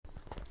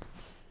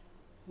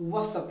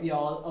What's up,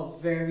 y'all? A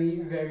very,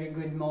 very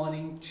good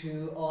morning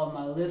to all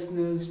my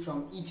listeners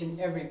from each and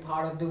every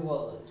part of the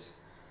world.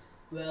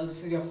 Well,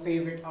 this is your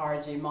favorite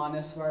RJ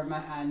Manas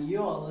Verma, and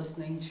you're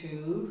listening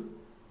to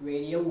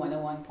Radio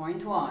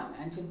 101.1.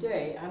 And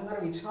today I'm going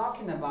to be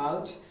talking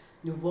about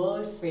the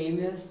world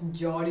famous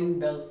Jordan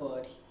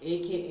Belfort,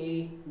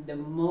 aka the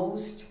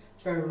most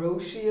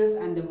ferocious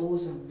and the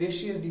most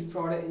vicious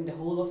defrauder in the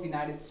whole of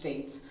United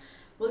States.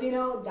 Well,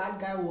 that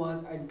guy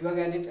was a drug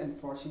addict,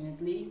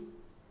 unfortunately.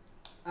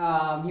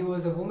 He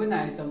was a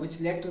womanizer, which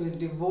led to his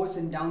divorce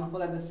and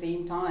downfall at the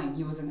same time.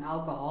 He was an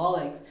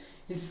alcoholic.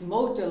 He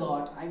smoked a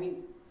lot. I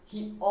mean,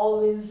 he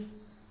always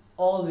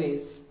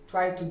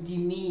tried to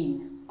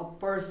demean a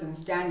person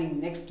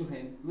standing next to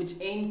him, which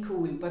ain't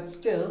cool. But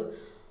still,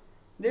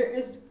 there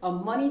is a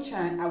money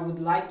chant I would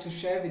like to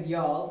share with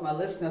y'all, my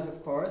listeners,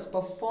 of course,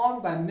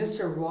 performed by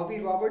Mr. Robbie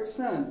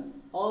Robertson,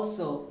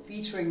 also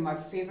featuring my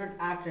favorite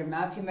actor,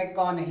 Matthew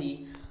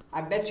McConaughey.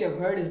 I bet you've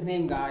heard his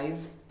name,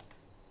 guys.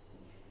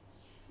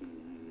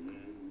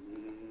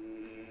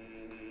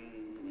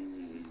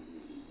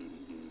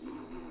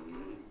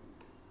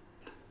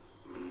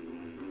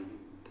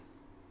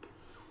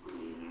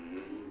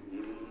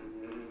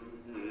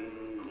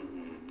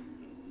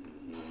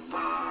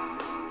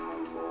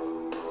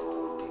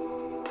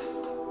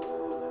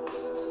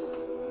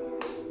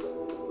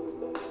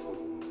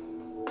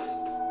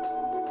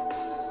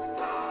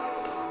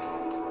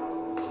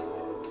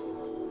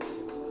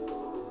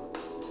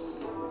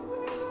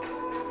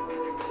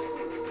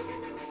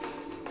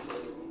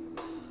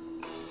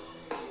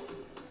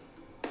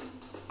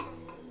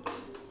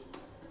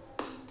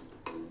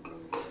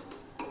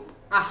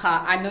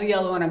 Aha, I know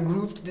y'all wanna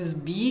groove to this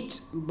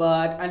beat,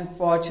 but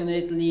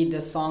unfortunately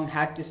the song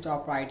had to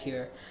stop right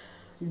here.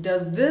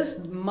 Does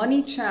this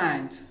money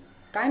chant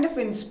kind of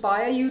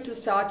inspire you to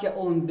start your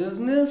own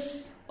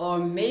business? Or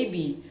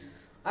maybe,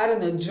 I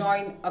don't know,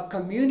 join a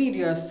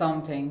community or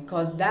something?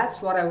 Because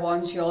that's what I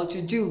want you all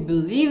to do.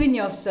 Believe in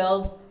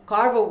yourself,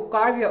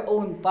 carve your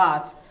own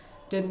path.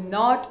 Do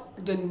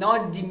not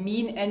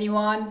demean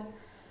anyone.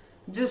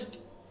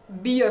 Just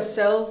be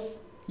yourself.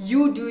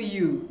 You do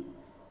you.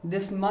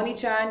 This money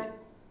chant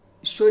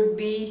should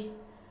be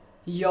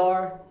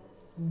your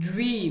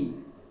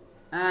dream.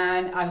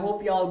 And I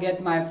hope y'all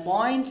get my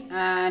point,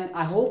 and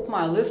I hope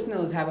my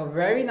listeners have a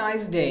very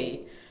nice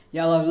day.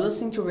 Y'all are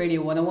listening to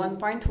Radio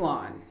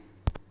 101.1.